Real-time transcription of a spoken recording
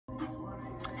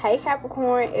Hey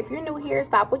Capricorn, if you're new here,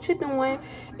 stop what you're doing.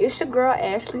 It's your girl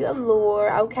Ashley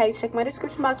Allure. Okay, check my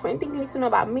description box for anything you need to know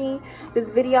about me, this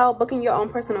video, booking your own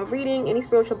personal reading, any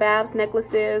spiritual baths,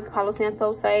 necklaces, Palo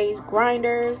Santo sage,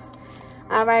 grinders,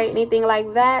 all right, anything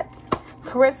like that.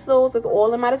 Crystals is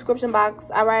all in my description box.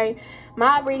 All right,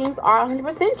 my readings are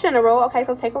 100% general. Okay,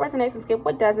 so take what resonates and skip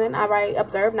what doesn't. All right,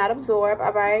 observe, not absorb.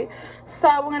 All right, so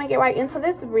we're gonna get right into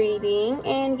this reading.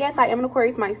 And yes, I am an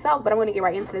Aquarius myself, but I'm gonna get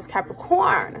right into this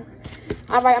Capricorn.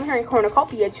 All right, I'm hearing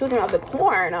cornucopia, children of the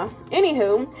corn.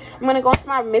 Anywho, I'm gonna go into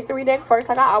my mystery deck first,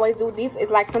 like I always do. This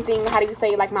is like something, how do you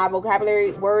say, like my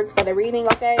vocabulary words for the reading.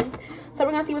 Okay, so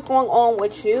we're gonna see what's going on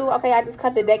with you. Okay, I just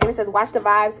cut the deck and it says watch the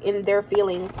vibes in their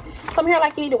feelings. So I'm hearing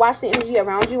like you need to watch the energy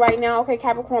around you right now, okay,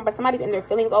 Capricorn, but somebody's in their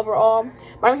feelings overall.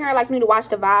 But I'm hearing like you need to watch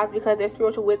the vibes because there's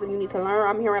spiritual wisdom you need to learn.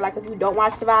 I'm hearing like if you don't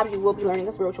watch the vibes, you will be learning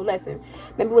a spiritual lesson.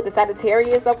 Maybe with the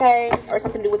Sagittarius, okay, or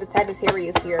something to do with the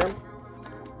Sagittarius here.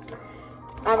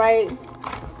 All right.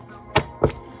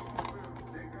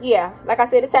 Yeah, like I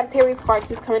said, the Sagittarius card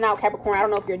keeps coming out, Capricorn. I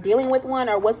don't know if you're dealing with one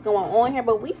or what's going on here,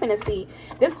 but we finna see.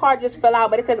 This card just fell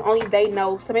out, but it says only they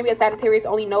know. So maybe a Sagittarius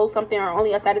only knows something, or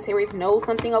only a Sagittarius knows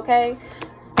something, okay?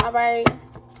 All right.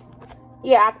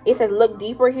 Yeah, it says look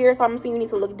deeper here, so I'm seeing you need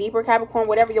to look deeper, Capricorn.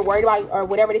 Whatever you're worried about or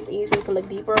whatever this is, you need to look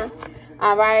deeper.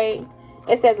 All right.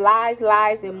 It says lies,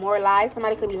 lies, and more lies.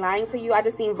 Somebody could be lying to you. I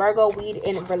just seen Virgo, weed,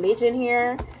 and religion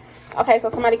here. Okay, so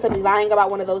somebody could be lying about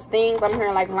one of those things. I'm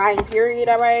hearing like lying, period,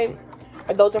 all right?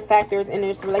 Or those are factors in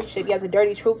this relationship. You have a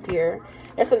dirty truth here.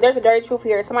 There's a dirty truth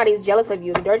here. Somebody's jealous of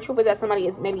you. The dirty truth is that somebody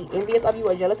is maybe envious of you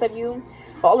or jealous of you.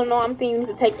 But all in all, I'm seeing you need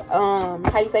to take,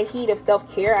 how you say, heed of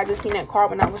self-care. I just seen that card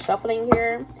when I was shuffling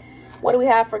here. What do we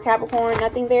have for Capricorn?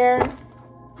 Nothing there.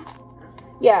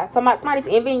 Yeah, somebody's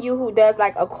envying you who does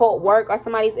like occult work, or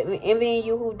somebody's envying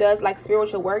you who does like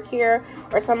spiritual work here,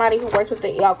 or somebody who works with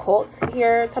the occult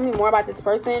here. Tell me more about this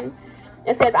person.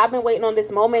 It says, I've been waiting on this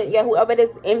moment. Yeah, whoever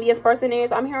this envious person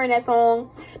is, I'm hearing that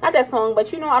song. Not that song,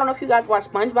 but you know, I don't know if you guys watch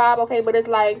SpongeBob, okay, but it's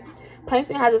like,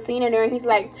 Plankton has a scene in there, and he's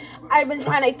like, I've been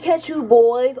trying to catch you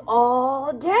boys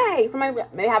all day. Somebody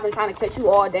may have been trying to catch you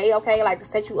all day, okay, like to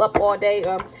set you up all day,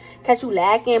 catch you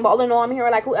lacking. But all in all, I'm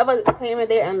hearing like whoever claiming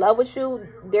they're in love with you,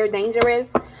 they're dangerous,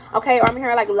 okay? Or I'm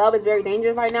hearing like love is very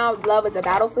dangerous right now. Love is a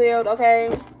battlefield,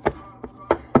 okay?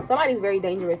 Somebody's very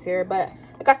dangerous here, but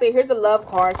like I said, here's the love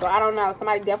card, so I don't know.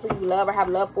 Somebody definitely you love or have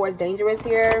love for is dangerous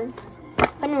here.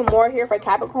 Tell me more here for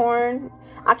Capricorn.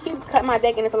 I keep cutting my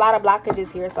deck and it's a lot of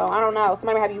blockages here, so I don't know.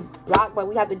 Somebody have you blocked, but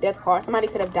we have the death card. Somebody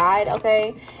could have died,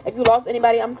 okay? If you lost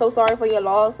anybody, I'm so sorry for your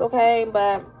loss, okay?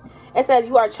 But it says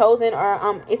you are chosen,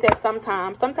 or it says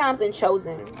sometimes and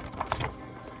chosen.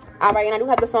 All right, and I do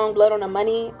have the song Blood on the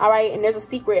Money, all right? And there's a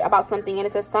secret about something, and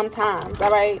it says sometimes, all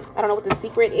right? I don't know what the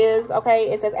secret is,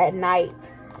 okay? It says at night.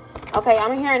 Okay,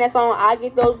 I'm hearing that song. I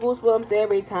get those goosebumps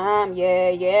every time.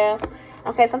 Yeah.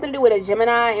 Okay, something to do with a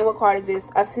Gemini. And what card is this?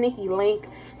 A sneaky link.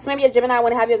 So maybe a Gemini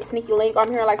want to have you as a sneaky link.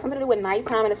 I'm hearing like something to do with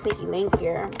nighttime and a sneaky link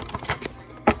here.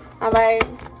 All right.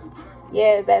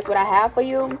 Yes, that's what I have for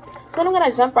you. So I'm going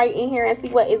to jump right in here and see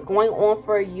what is going on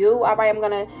for you. All right, I'm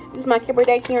going to use my Kipper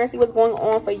deck here and see what's going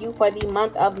on for you for the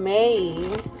month of May.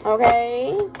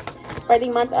 Okay. For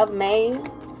the month of May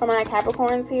for my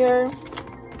Capricorns here.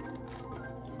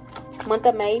 Month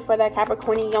of May for the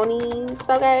Capricornionis.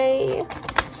 Okay.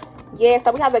 Yeah,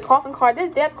 so we have the coffin card.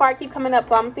 This death card keep coming up,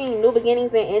 so I'm seeing new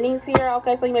beginnings and endings here.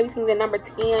 Okay, so you may be seeing the number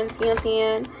 10, 10,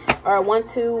 10, or 1,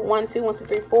 2, 1, 2, 1, 2,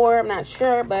 3, 4. I'm not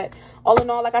sure, but all in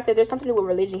all, like I said, there's something to do with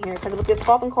religion here, because with this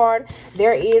coffin card,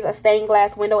 there is a stained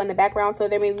glass window in the background, so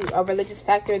there may be a religious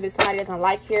factor that somebody doesn't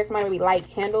like here. Somebody may be light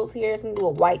candles here. Something to do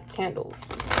with white candles.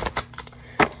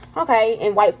 Okay,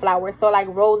 and white flowers, so like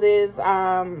roses,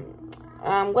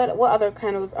 what other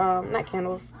candles? Not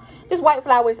candles, just white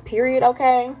flowers, period.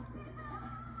 Okay.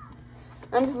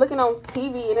 I'm just looking on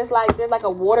TV, and it's like there's like a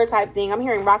water type thing. I'm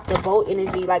hearing rock the boat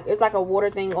energy. Like it's like a water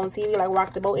thing on TV, like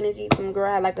rock the boat energy. Some girl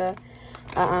had like a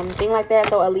thing like that.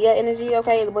 So Aaliyah energy,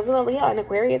 okay? Was it Aaliyah in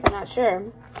Aquarius? I'm not sure.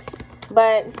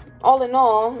 But all in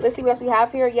all, let's see what else we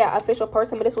have here. Yeah, official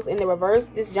person, but this was in the reverse.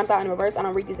 This jumped out in reverse. I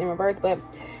don't read this in reverse, but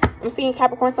I'm seeing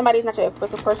Capricorn, somebody's not your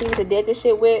official person you did this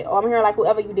shit with. Or I'm hearing like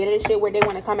whoever you did this shit with, they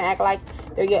want to come and act like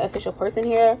they're your official person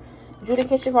here.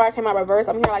 Judication card came out reverse.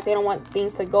 I'm hearing like they don't want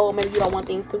things to go. Maybe you don't want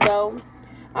things to go.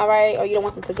 All right, or you don't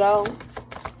want them to go.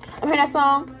 I'm hearing that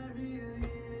song.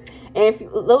 And if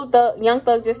Young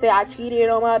Thug just said, I cheated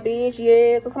on my bitch,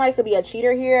 yeah. So somebody could be a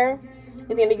cheater here.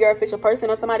 At the end of your official person,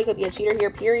 or somebody could be a cheater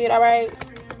here, period, all right?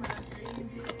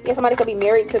 Yeah, somebody could be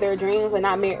married to their dreams, but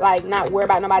not worry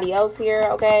about nobody else here,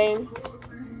 okay?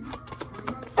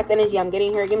 That's the energy I'm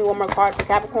getting here. Give me one more card for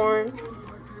Capricorn.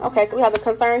 Okay, so we have the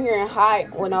concern here and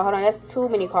hide. Well, no, hold on. That's too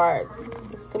many cards.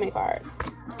 It's too many cards.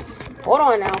 Hold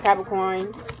on now,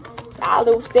 Capricorn. I'll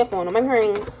do stiff on them. I'm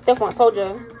hearing stiff on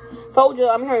Soldier. Soldier,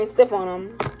 I'm hearing stiff on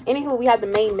them. Anywho, we have the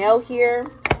main male here.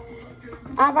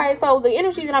 Alright, so the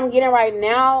energy that I'm getting right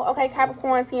now, okay,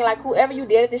 Capricorn, seeing like whoever you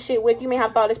did this shit with, you may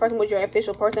have thought this person was your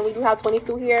official person. We do have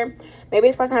 22 here. Maybe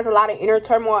this person has a lot of inner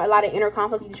turmoil, a lot of inner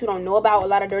conflict that you don't know about, a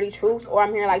lot of dirty truths, or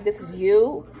I'm hearing like this is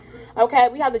you. Okay,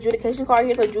 we have the adjudication card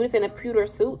here, so Judas in a pewter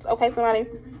suits. Okay, somebody,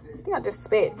 I think I just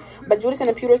spit. But Judas in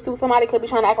a pewter suit, somebody could be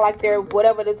trying to act like they're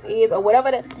whatever this is, or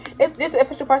whatever this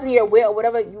official person you're with, or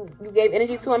whatever you gave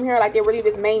energy to. I'm hearing like they're really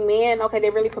this main man. Okay,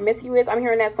 they're really promiscuous. I'm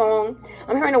hearing that song.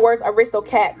 I'm hearing the words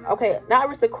aristocat. Okay, not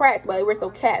aristocrats, but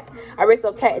aristocat.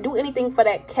 Aristocat. Do anything for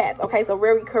that cat. Okay, so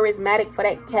very charismatic for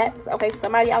that cat. Okay,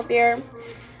 somebody out there.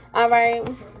 All right.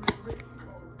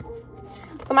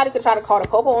 Somebody could try to call the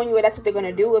popo on you, and that's what they're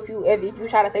gonna do if you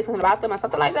try to say something about them or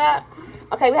something like that.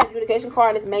 Okay, we have adjudication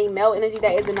card. This main male energy,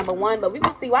 that is the number one. But we're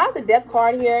gonna see, why is the death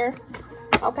card here?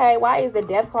 Okay, why is the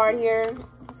death card here?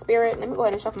 Spirit, let me go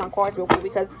ahead and shuffle my cards real quick,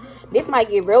 because this might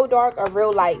get real dark or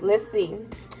real light. Let's see.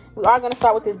 We are gonna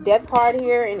start with this death card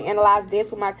here and analyze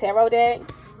this with my tarot deck.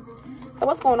 So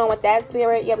what's going on with that,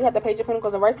 Spirit? Yeah, we have the Page of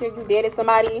Pentacles reverse here. You dated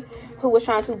somebody who was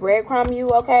trying to breadcrumb you,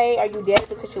 okay? Are you dead at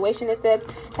the situation? It says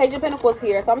Page of Pentacles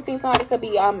here. So I'm seeing somebody could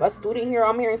be a student here.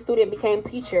 I'm hearing student became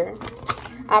teacher.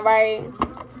 All right.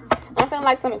 I'm feeling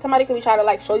like somebody could be trying to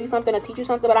like show you something or teach you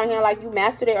something, but I'm hearing like you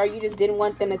mastered it, or you just didn't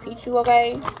want them to teach you,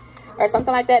 okay? Or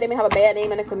something like that. They may have a bad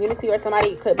name in the community, or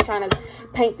somebody could be trying to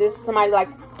paint this somebody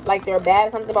like they're bad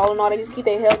or something, but all in all, they just keep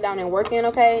their head down and working,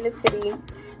 okay? This could be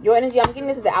your energy. I'm getting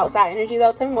this is the outside energy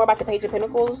though. Tell me more about the Page of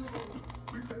Pentacles.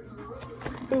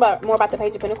 More about the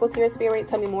Page of Pentacles here, Spirit.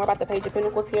 Tell me more about the Page of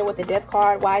Pentacles here with the Death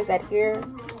card. Why is that here?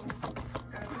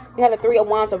 We have the Three of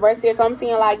Wands reverse here. So I'm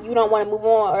seeing like you don't want to move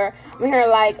on, or I'm hearing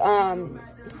like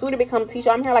student become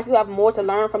teacher. I'm hearing like you have more to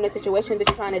learn from the situation that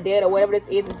you're trying to dead, or whatever this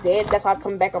is dead. That's why it's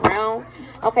coming back around.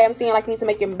 Okay, I'm seeing like you need to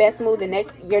make your best move,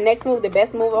 your next move, the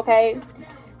best move, okay?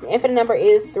 The infinite number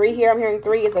is 3 here. I'm hearing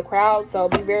 3 is a crowd, so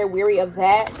be very weary of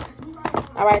that.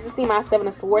 All right, just see my Seven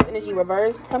of Swords energy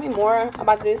reverse. Tell me more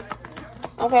about this,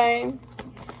 okay? I'm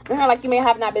hearing like you may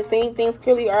have not been seeing things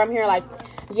clearly, or I'm hearing like,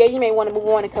 yeah, you may want to move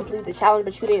on and complete the challenge,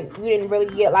 but you didn't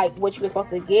really get like what you were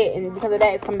supposed to get, and because of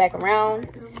that, it's come back around.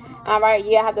 All right,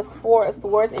 yeah, I have the Four of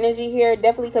Swords energy here.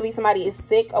 Definitely could be somebody is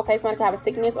sick, okay? Somebody could have a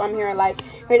sickness, or I'm hearing like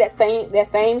that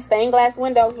same stained glass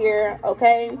window here,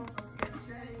 okay?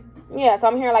 Yeah, so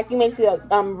I'm hearing like you may need to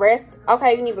rest.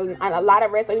 Okay, you need a lot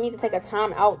of rest, or you need to take a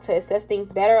time out to assess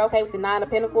things better, okay? With the Nine of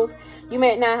Pentacles, you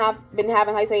may not have been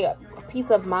having, like say, a peace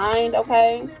of mind,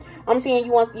 okay? I'm seeing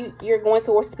you're going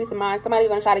towards this peace of mind. Somebody's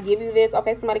gonna try to give you this,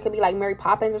 okay? Somebody could be like Mary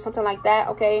Poppins or something like that,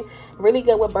 okay? Really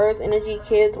good with birds, energy,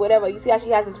 kids, whatever. You see how she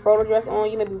has this fertile dress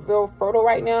on? You may be real fertile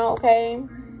right now, okay?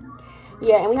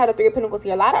 Yeah, and we have the Three of Pentacles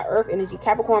here. A lot of earth energy.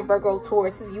 Capricorn, Virgo,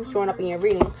 Taurus. This is you showing up in your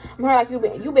reading. I'm hearing like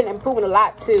you've been improving a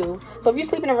lot too. So if you're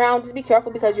sleeping around, just be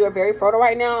careful, because you're very fertile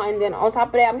right now. And then on top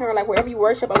of that, I'm hearing like wherever you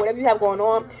worship or whatever you have going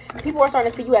on, people are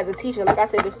starting to see you as a teacher. Like I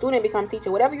said, the student becomes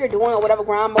teacher. Whatever you're doing or whatever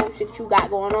grind mode shit you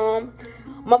got going on,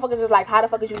 motherfuckers is like, how the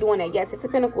fuck is you doing that? Yes, it's a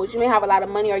Pentacles. You may have a lot of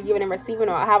money, or giving and receiving,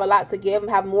 or have a lot to give,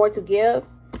 have more to give.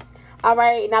 All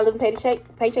right, now living paycheck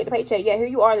to paycheck. Yeah, here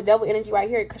you are, the devil energy right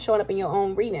here, showing up in your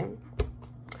own reading.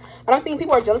 But I'm seeing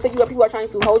people are jealous of you, or people are trying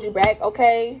to hold you back,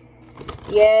 okay?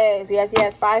 Yes.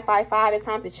 555. It's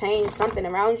time to change something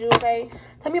around you, okay?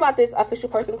 Tell me about this official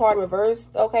person card reversed,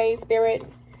 okay, Spirit?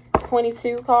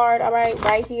 22 card, all right,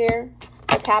 right here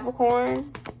for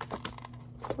Capricorn.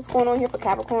 What's going on here for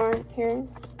Capricorn here?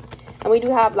 And we do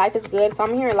have life is good. So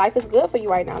I'm hearing life is good for you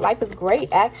right now. Life is great,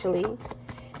 actually.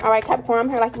 All right, Capricorn, I'm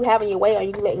hearing like you having your way, or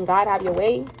you letting God have your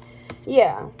way.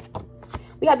 Yeah.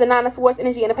 We have the Nine of Swords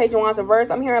energy and the Page of Wands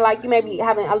reversed. I'm hearing like you may be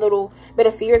having a little bit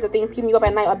of fears of things keeping you up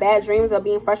at night, or bad dreams, or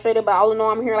being frustrated. But all in all,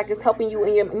 I'm hearing like it's helping you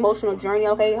in your emotional journey,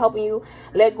 okay? Helping you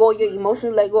let go of your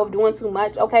emotions, let go of doing too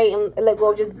much, okay? And let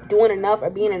go of just doing enough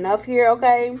or being enough here,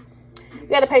 okay?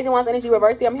 We have the Page of Wands energy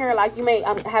reversed here. I'm hearing like you may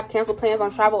have canceled plans on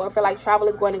travel, or feel like travel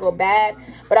is going to go bad.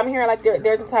 But I'm hearing like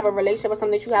there's some type of relationship or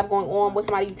something that you have going on with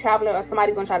somebody you traveling, or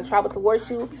somebody's going to try to travel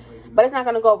towards you. But it's not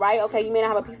going to go right, okay? You may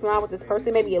not have a peace of mind with this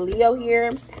person. Maybe a Leo here.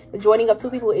 The joining of two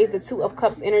people is the Two of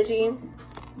Cups energy.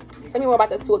 Tell me more about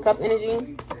the Two of Cups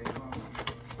energy.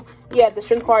 Yeah, the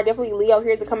Strength card, definitely Leo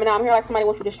here is coming out. I'm hearing like somebody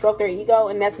wants you to stroke their ego,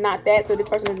 and that's not that. So this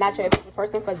person is not your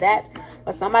person for that.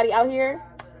 But somebody out here.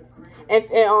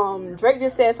 And Drake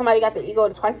just said somebody got the ego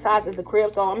to twice the size as the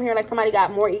crib. So I'm hearing like somebody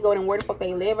got more ego than where the fuck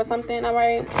they live or something, all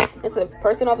right? It's a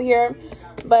person over here.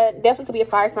 But definitely could be a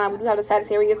fire sign. We do have the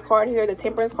Sagittarius card here, the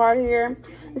Temperance card here.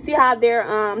 See how their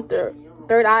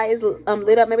third eye is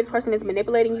lit up. Maybe this person is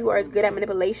manipulating you or is good at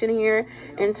manipulation here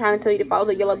and trying to tell you to follow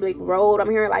the yellow brick road. I'm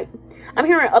hearing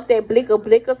up there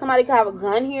blicka. Somebody could have a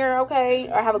gun here, okay,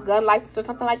 or have a gun license or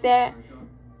something like that.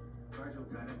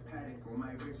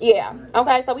 Yeah,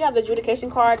 okay, so we have the adjudication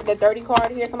card, the 30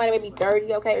 card here. Somebody may be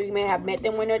 30, okay, or you may have met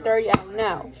them when they're 30. I don't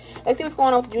know. Let's see what's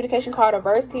going on with the adjudication card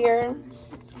reversed here.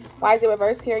 Why is it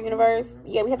reversed here, universe?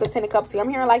 Yeah, we have the 10 of cups here. I'm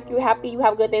hearing like you're happy, you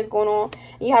have good things going on,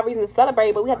 and you have reason to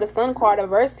celebrate, but we have the sun card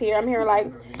reversed here. I'm hearing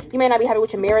like you may not be happy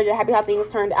with your marriage or happy how things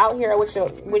turned out here with your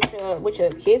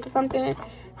kids or something.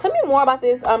 Tell me more about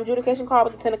this adjudication card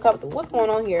with the 10 of cups. What's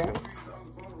going on here?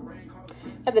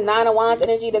 We have the 9 of Wands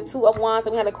energy, the 2 of Wands,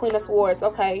 and we have the Queen of Swords.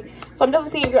 Okay, so I'm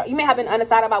definitely seeing you may have been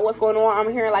undecided about what's going on.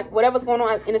 I'm hearing like whatever's going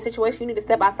on in the situation, you need to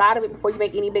step outside of it before you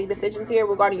make any big decisions here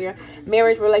regarding your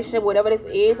marriage, relationship, whatever this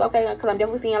is. Okay, because I'm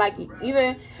definitely seeing like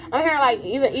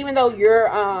even though you're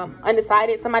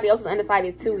undecided, somebody else is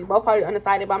undecided too. We both parties are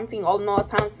undecided, but I'm seeing all in all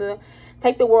it's time to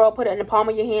take the world, put it in the palm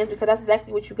of your hands, because that's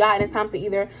exactly what you got. And it's time to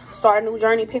either start a new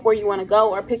journey, pick where you want to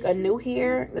go, or pick a new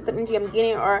here. That's the energy I'm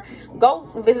getting. Or go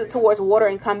visit towards water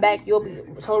and come back. You'll be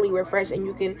totally refreshed and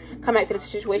you can come back to the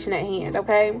situation at hand,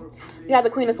 okay? You have the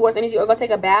Queen of Swords energy, or go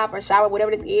take a bath or shower, whatever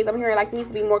this is. I'm hearing like there needs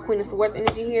to be more Queen of Swords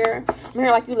energy here. I'm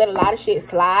hearing like you let a lot of shit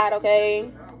slide,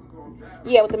 okay?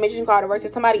 Yeah, with the Magician card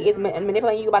versus somebody is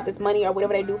manipulating you about this money or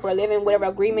whatever they do for a living, whatever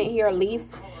agreement here, a lease.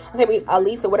 Okay, a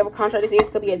lease or whatever contract this is.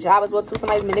 Could be a job as well too.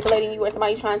 Somebody's manipulating you or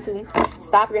somebody's trying to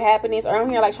stop your happiness. Or I'm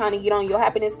here like trying to get on your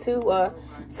happiness too.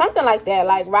 Something like that,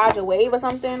 like ride your wave or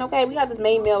something. Okay, we have this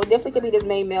main male. Definitely could be this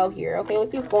main male here. Okay,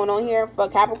 let's see what's going on here for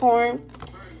Capricorn.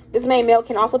 This main male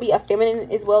can also be a feminine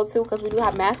as well too, because we do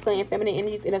have masculine and feminine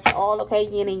energies in us all. Okay,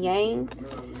 yin and yang.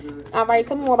 All right,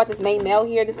 tell me more about this main male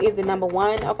here. This is the number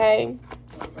 1. Okay,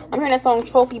 I'm hearing that song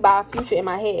Trophy by Future in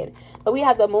my head. But we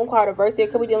have the moon card reversed here.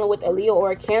 Could be dealing with a Leo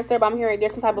or a Cancer. But I'm hearing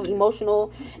there's some type of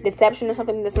emotional deception or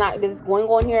something that's going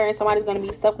on here. And somebody's going to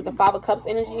be stuck with the 5 of Cups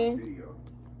energy.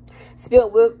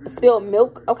 Spilled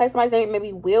milk. Okay, somebody's name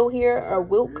maybe Will here. Or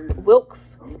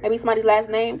Wilkes. Maybe somebody's last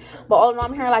name. But all in all,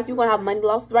 I'm hearing like you're going to have money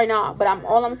losses right now. But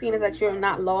all I'm seeing is that you're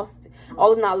not lost.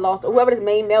 All is not lost. Or whoever this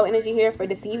main male energy here for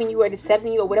deceiving you or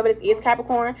decepting you or whatever this is,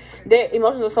 Capricorn, their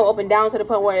emotions are so up and down to the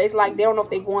point where it's like they don't know if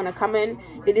they're going to come in.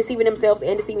 They're deceiving themselves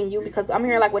and deceiving you, because I'm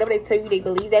hearing like whatever they tell you, they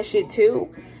believe that shit too.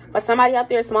 But somebody out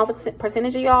there, a small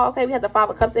percentage of y'all, okay, we have the 5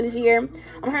 of Cups energy here.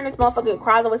 I'm hearing this motherfucker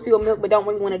cries over spilled milk but don't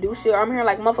really want to do shit. Or I'm hearing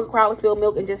like motherfucker cry over spilled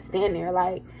milk and just stand there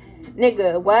like,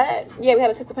 nigga, what? Yeah, we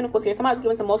have a 6 of Pentacles here. Somebody's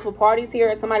giving to multiple parties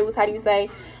here. Somebody was, how do you say,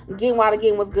 getting while the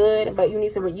game was good, but you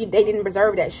need to they didn't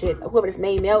preserve that shit. Whoever this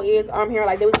main male is, I'm hearing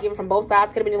like they was giving from both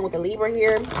sides. Could have been dealing with the Libra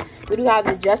here. We do have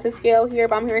the Justice scale here,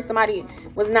 but I'm hearing somebody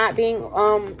was not being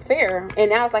fair. And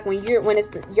now it's like when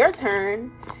it's your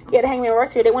turn, yeah, the Hangman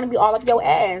reverse here, they want to be all up your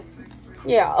ass.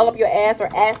 Yeah, all up your ass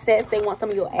or assets. They want some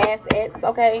of your assets,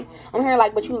 okay? I'm hearing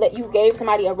like, but you gave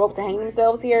somebody a rope to hang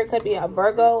themselves here. It could be a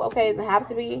Virgo, okay? It doesn't have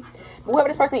to be. But whoever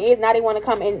this person is, now they want to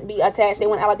come and be attached. They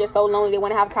want to act like they're so lonely. They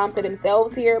want to have time to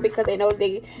themselves here because they know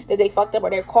that they fucked up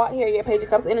or they're caught here. Your Page of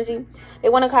Cups energy. They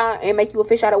want to come and make you a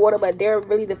fish out of water, but they're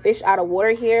really the fish out of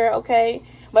water here, okay?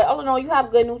 But all in all, you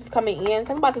have good news coming in.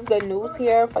 Tell me about this good news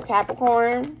here for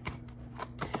Capricorn.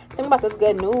 Tell me about this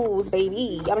good news,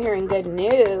 baby. I'm hearing good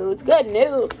news. Good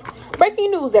news.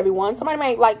 Breaking news, everyone. Somebody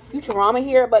might like Futurama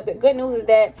here, but the good news is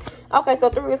that, okay, so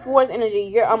through your Swords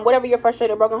energy, you're whatever you're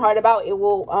frustrated or broken hearted about, it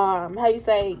will how do you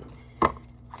say,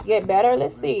 get better.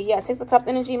 Let's see. Yeah, 6 of Cups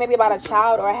energy, maybe about a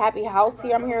child or a happy house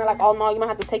here. I'm hearing like, all in all, you might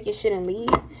have to take your shit and leave.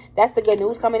 That's the good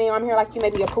news coming in. I'm hearing like you may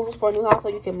be approved for a new house so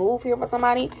you can move here for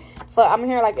somebody. So I'm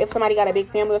hearing like if somebody got a big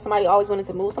family or somebody always wanted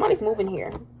to move, somebody's moving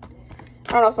here.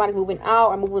 I don't know if somebody's moving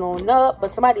out or moving on up,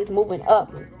 but somebody's moving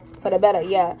up for the better.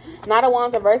 Yeah, Knight of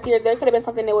Wands reversed here. There could have been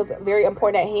something that was very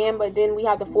important at hand, but then we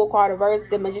have the Fool card reversed,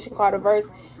 the Magician card reversed,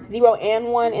 0 and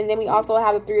 1, and then we also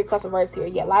have the 3 of Cups reversed here.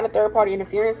 Yeah, a lot of third party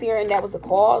interference here, and that was the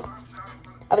cause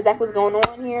of exactly what's going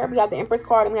on here. We have the Empress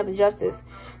card and we have the Justice.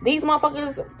 These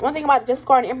motherfuckers, one thing about Justice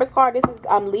card and Empress card, this is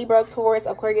Libra, Taurus,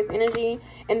 Aquarius energy,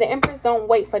 and the Empress don't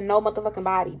wait for no motherfucking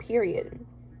body, period.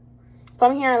 So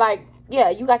I'm hearing like, yeah,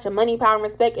 you got your money, power, and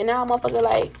respect, and now motherfucker,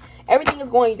 like, everything is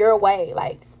going your way.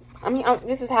 Like, I mean,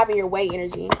 this is having your way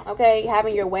energy, okay?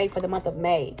 Having your way for the month of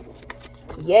May.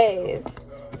 Yes.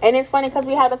 And it's funny because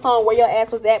we had the song Where Your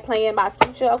Ass Was At playing by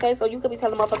Future, okay? So you could be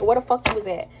telling motherfucker, where the fuck you was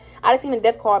at? I done seen the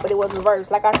death card, but it was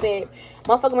reversed. Like I said,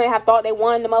 motherfucker may have thought they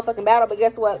won the motherfucking battle, but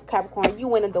guess what, Capricorn? You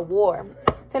win in the war.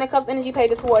 Ten of Cups energy,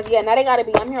 Page of Swords. Yeah, now they gotta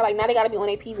be, I'm here like, now they gotta be on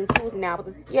their P's and Q's now.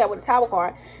 With the Tower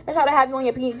card. They try to have you on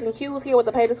your P's and Q's here with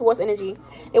the Page of Swords energy.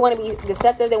 They want to be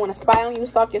deceptive. They want to spy on you,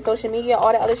 stalk your social media,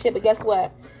 all that other shit. But guess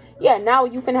what? Yeah, now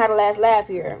you finna have the last laugh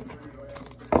here.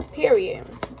 Period.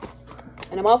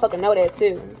 And the motherfucker know that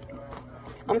too.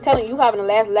 I'm telling you, having the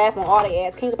last laugh on all their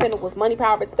ass. King of Pentacles, money,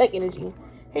 power, respect energy.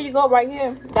 Here you go, right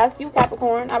here. That's you,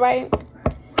 Capricorn. All right.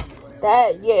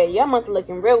 That, yeah, your month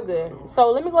looking real good.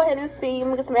 So let me go ahead and see. Let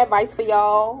me get some advice for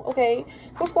y'all. Okay.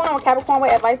 So what's going on with Capricorn?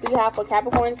 What advice do you have for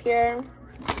Capricorns here?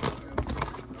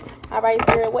 All right,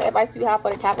 Spirit. What advice do you have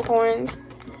for the Capricorns?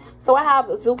 So I have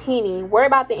Zucchini. Worry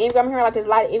about the envy. I'm hearing like there's a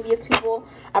lot of envious people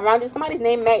around you. Somebody's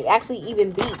name may actually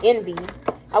even be Envy.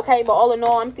 Okay, but all in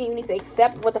all, I'm seeing you need to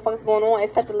accept what the fuck is going on.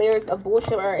 Accept the layers of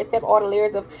bullshit or accept all the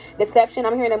layers of deception.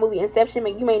 I'm hearing that movie Inception.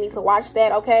 You may need to watch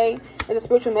that, okay? There's a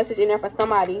spiritual message in there for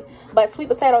somebody. But sweet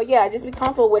potato, yeah, just be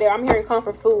comfortable with it. I'm hearing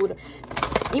comfort food.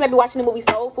 You might be watching the movie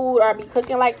Soul Food or be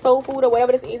cooking like soul food or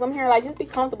whatever this is. I'm hearing like, just be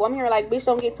comfortable. I'm hearing like, bitch,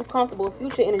 don't get too comfortable.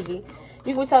 Future energy.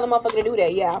 You can be telling the motherfucker to do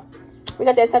that, yeah. We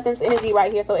got that acceptance energy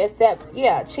right here. So accept,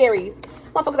 yeah, cherries.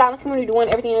 Motherfuckers out in the community doing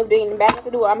everything that's big and bad enough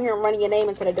to do. I'm hearing running your name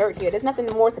into the dirt here. There's nothing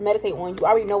more to meditate on. You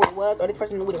already know what it was, or this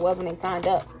person knew what it was when they signed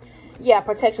up. Yeah,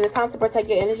 protection. It's time to protect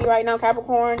your energy right now,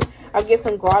 Capricorn. Or get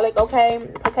some garlic, okay?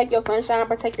 Protect your sunshine,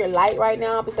 protect your light right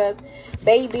now, because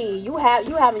baby, you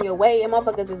having your way, and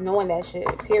motherfuckers is knowing that shit.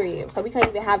 Period. So we can't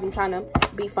even have them trying to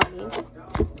be funny.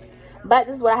 But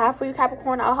this is what I have for you,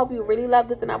 Capricorn. I hope you really love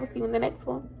this, and I will see you in the next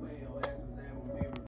one.